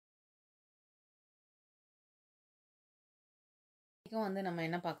இன்றைக்கும் வந்து நம்ம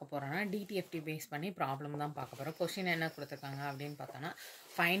என்ன பார்க்க போகிறோம்னா DTFT பேஸ் பண்ணி ப்ராப்ளம் தான் பார்க்க போகிறோம். கொஸ்டின் என்ன கொடுத்துருக்காங்க அப்படின்னு பார்த்தோன்னா,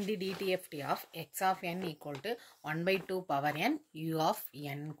 find the DTFT of X of n equal to 1/2 power n u of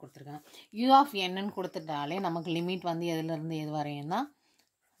n கொடுத்துருக்காங்க. u ஆஃப் என்னன்னு கொடுத்துட்டாலே நமக்கு லிமிட் வந்து எதுலேருந்து எது வரையும் தான்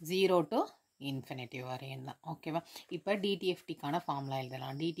 0 to இன்ஃபினிட்டி வரையும் தான். ஓகேவா? இப்போ DTFTக்கான ஃபார்முலா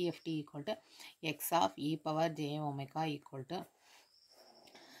எழுதலாம். DTFT equal to X of e power J omega equal to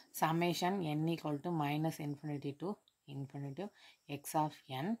summation n equal to minus infinity to infinity x of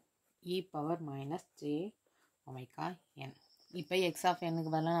n e power minus j omega n. இப்போ x of n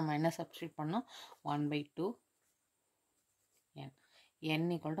க்கு பதிலா நம்ம என்ன substitute பண்ணோம்? 1/2 n. n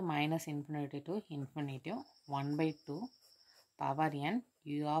equal to minus infinity to infinity 1/2 power n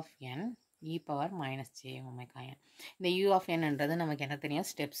u of n e power minus j omega n. இந்த u of n என்றது நமக்கு என்ன தெரியும்?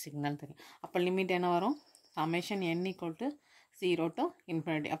 ஸ்டெப் சிக்னல் தெரியும். அப்போ லிமிட் என்ன வரும்? summation n equal to 0 to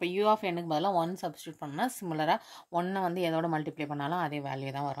infinity. அப்போ u of n க்கு பதிலாக 1 சப்ஸ்டியூட் பண்ணால் சிமிலராக 1 வந்து எதோட மல்டிப்ளை பண்ணாலும் அதே வேல்யூ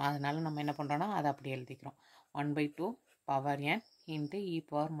தான் வரும். அதனால நம்ம என்ன பண்ணுறோன்னா அதை அப்படி எழுதிக்கிறோம். 1/2 power n into e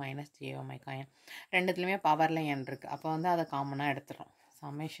power minus J omega n. ரெண்டுத்துலையுமே பவரில் n இருக்குது. அப்போ வந்து அதை காமனாக எடுத்துகிறோம்.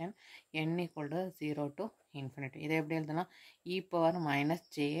 Summation n equal to 0 to infinity. இதை எப்படி எழுதலாம்? E power minus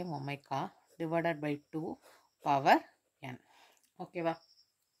J omega divided by 2 power n. ஓகேவா?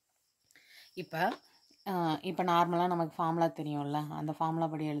 இப்போ நார்மலாக நமக்கு ஃபார்முலா தெரியும்ல, அந்த ஃபார்முலா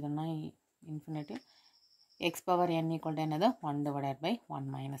படி எழுதணும்னா infinity X power n equal to என்னது 1 டிவைடட் பை 1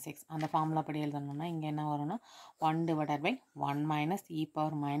 மைனஸ் எக்ஸ். அந்த ஃபார்முலா படி எழுதணும்னா இங்கே என்ன வரும்னா 1 divided by 1 minus e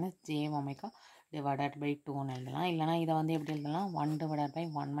power minus J omega divided by 2ன்னு எழுதலாம். இல்லைனா இதை வந்து எப்படி எழுதலாம்? 1 divided by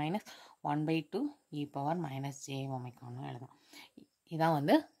 1 minus 1/2 e power minus J ஒமேகான்னு எழுதலாம். இதான்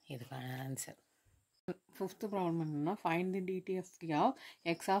வந்து இதுக்கான ஆன்சர். ஃபிஃப்த் ப்ராப்ளம் என்னன்னா, find the DTFT of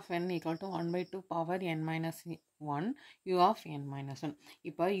X of n equal to 1/2 power n minus 1 u of n minus 1.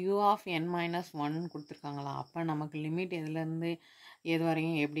 இப்போ u ஆஃப் n மைனஸ் 1 கொடுத்துருக்காங்களா? அப்போ நமக்கு லிமிட் எதுலேருந்து எது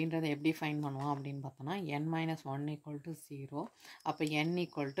வரையும் எப்படின்றத எப்படி ஃபைண்ட் பண்ணுவோம் அப்படின்னு பார்த்தோன்னா, n மைனஸ் 1 ஈக்குவல் டு 0. அப்போ n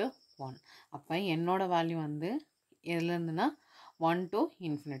ஈக்குவல் டு 1. அப்போ என்னோட வேல்யூ வந்து எதுலேருந்துன்னா 1 to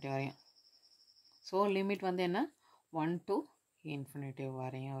இன்ஃபினிட்டி வரையும். ஸோ லிமிட் வந்து என்ன? 1 to இன்ஃபினிட்டி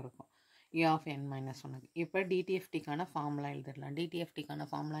வரையும் இருக்கும் u ஆஃப் n மைனஸ் 1. இப்போ DTFTக்கான ஃபார்முலா எழுதிடலாம். DTFTக்கான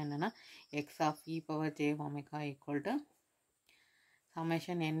ஃபார்முலா என்னென்னா X of e power J omega equal to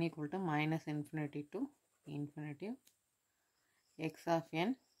summation n equal to minus infinity to infinity X of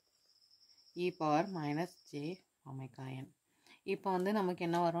n e power minus J omega n. இப்போ வந்து நமக்கு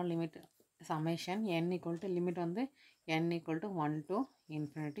என்ன வரும்? Limit summation n equal to limit வந்து n equal to 1 to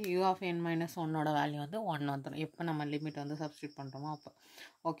infinity u of n minus 1ஓட value வந்து 1 வந்துடும். எப்போ நம்ம லிமிட் வந்து சப்ஸ்டியூட் பண்ணுறோமோ அப்போ.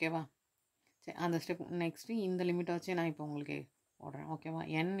 ஓகேவா? சரி, அந்த ஸ்டெப் நெக்ஸ்ட்டு இந்த லிமிட்டை வச்சு நான் இப்போ உங்களுக்கு போடுறேன். ஓகேவா?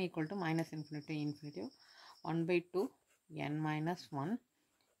 n equal to minus infinity infinity 1/2 n minus 1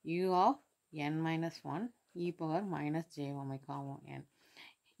 u of n minus 1 e power minus J omega n.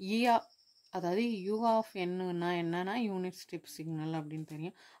 அதாவது u ஆஃப் என்னன்னா என்னன்னா யூனிட் ஸ்டெப் சிக்னல் அப்படின்னு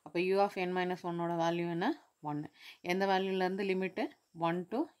தெரியும். அப்போ u of n minus 1ஓட value என்ன? 1. எந்த வேல்யூலேருந்து லிமிட்டு? 1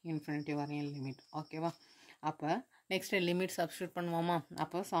 to இன்ஃபினிட்டி வரையும் limit. ஓகேவா? அப்போ நெக்ஸ்ட்டு லிமிட் சப்ஸ்டியூட் பண்ணுவோமா?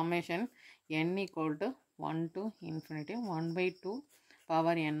 அப்போ summation n equal to 1 to infinity 1/2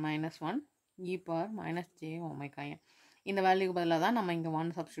 power n minus 1 e power minus J omega n. இந்த வேல்யூக்கு பதிலாக தான் நம்ம இங்கே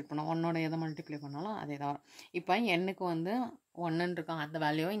 1 சப்ஸ்டியூட் பண்ணோம். 1ஓட எதை மல்டிப்ளை பண்ணாலும் அதே தான் வரும். இப்போ n-க்கு வந்து 1 இருக்கான், அந்த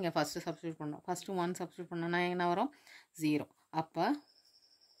வேல்யூவை இங்கே ஃபஸ்ட்டு சப்ஸ்டியூட் பண்ணோம். ஃபஸ்ட்டு 1 சப்ஸ்டியூட் பண்ணோன்னா என்ன வரும்? 0. அப்போ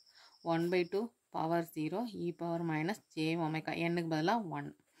 1/2 power 0 e power minus J omega n-க்கு பதிலாக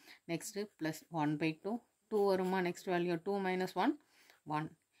 1. நெக்ஸ்ட்டு ப்ளஸ் 1/2 2 வருமா? Next value 2 minus 1 1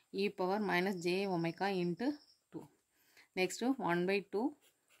 e power minus J omega into 2. Next 1/2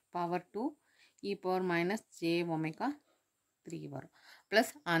 power 2 e power minus J omega 3 வரும்.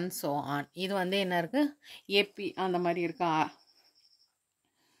 Plus and so on. இது வந்து என்ன இருக்குது? ஏபி அந்த மாதிரி இருக்கா?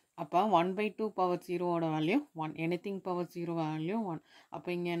 அப்போ 1/2 power 0ஓட value 1. Anything power 0 value 1. அப்போ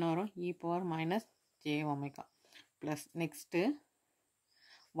இங்கே என்ன வரும்? E power minus J omega plus next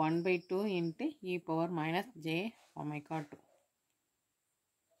 1/2 into e power minus j omega 2.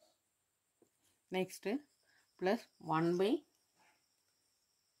 Next plus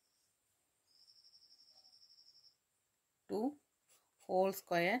 1/2 whole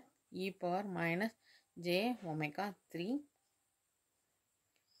square e power minus j omega 3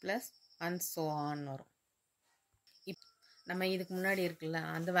 plus and so on வரும். நம்ம இதுக்கு முன்னாடி இருக்குல்ல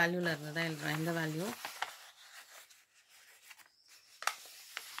அந்த வேல்யூவில் இருந்து தான் எழுதுறோம். இந்த வேல்யூ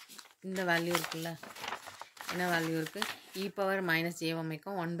இந்த வேல்யூ இருக்குல்ல, என்ன வேல்யூ இருக்குது? E power minus J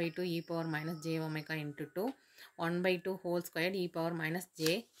omega 1/2 e power minus J omega into 2 1/2 whole square e power minus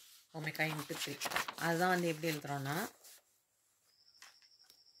J omega into 3. அதுதான் வந்து எப்படி எழுதுறோன்னா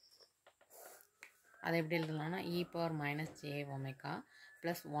அதை எப்படி எழுதலாம்னா e power minus J omega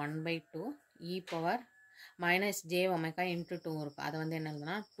plus 1/2 e power minus J omega into 2 இருக்குது. அதை வந்து என்ன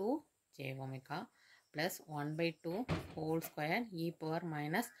எழுதுனா 2 J omega plus 1/2 whole square e power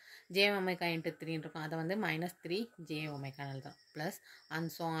minus J omega into 3 இருக்கும். அதை வந்து மைனஸ் 3 ஜே ஒமேகான்னு எழுதும் ப்ளஸ்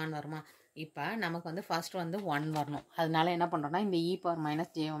அண்ட் ஸோ ஆன் வருமா. இப்போ நமக்கு வந்து ஃபஸ்ட்டு வந்து 1 வரணும். அதனால என்ன பண்ணுறோன்னா இந்த e பவர்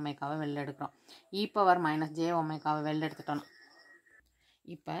மைனஸ் ஜே ஒமேகாவை வெளில எடுக்கிறோம். e பவர் மைனஸ் ஜே ஒமேகாவை வெளில எடுத்துட்டோம்.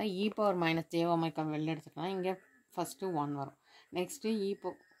 இப்போ e பவர் மைனஸ் ஜே ஒமேகாவை வெளில எடுத்துட்டோம்னா இங்கே ஃபஸ்ட்டு 1 வரும். நெக்ஸ்ட்டு e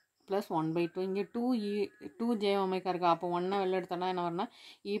ப்ளஸ் 1/2 இங்கே 2 ஜே ஒமேகா இருக்குது. அப்போ 1 வெளில எடுத்தோம்னா என்ன வரும்னா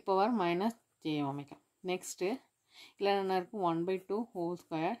e power minus J omega. Next இல்லை என்ன இருக்குது 1/2 ஹோல்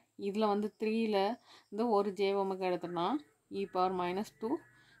ஸ்கொயர். இதில் வந்து 3ல் வந்து ஒரு ஜே ஒமேகா எடுத்தோம்னா e power minus 2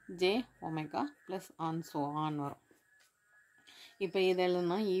 J omega plus on so on வரும். இப்போ இது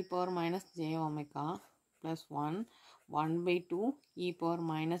எழுதுனா e power minus J omega plus 1/2 e power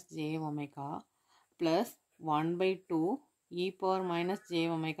minus J omega plus 1/2 e power minus J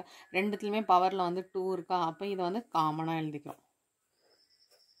omega. ரெண்டுத்துலையுமே பவரில் வந்து 2 இருக்கா. அப்போ இதை வந்து காமனாக எழுதிக்கிறோம்.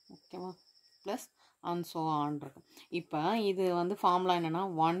 ஓகேவா. ப்ளஸ் அண்ட் ஸோ ஆன் இருக்கும். இப்போ இது வந்து ஃபார்முலா என்னென்னா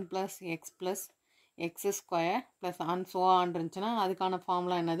 1 plus X square plus and so on இருந்துச்சுன்னா அதுக்கான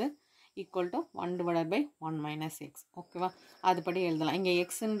ஃபார்முலா என்னது ஈக்குவல் டு 1/1 மைனஸ் எக்ஸ். ஓகேவா. அதுபடி எழுதலாம். இங்கே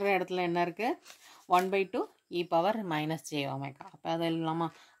எக்ஸுன்ற இடத்துல என்ன இருக்குது 1/2 e power minus J omega. அப்போ அதை எழுதலாமா.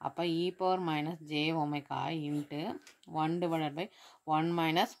 அப்போ e power minus J omega into 1/1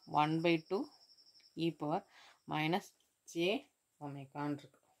 minus 1/2 e power minus J ஒமேகான்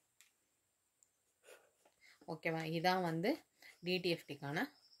இருக்கு. ஓகேவா. இதான் வந்து டிடிஎஃப்டிக்கான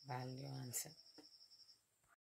வேல்யூ ஆன்சர்.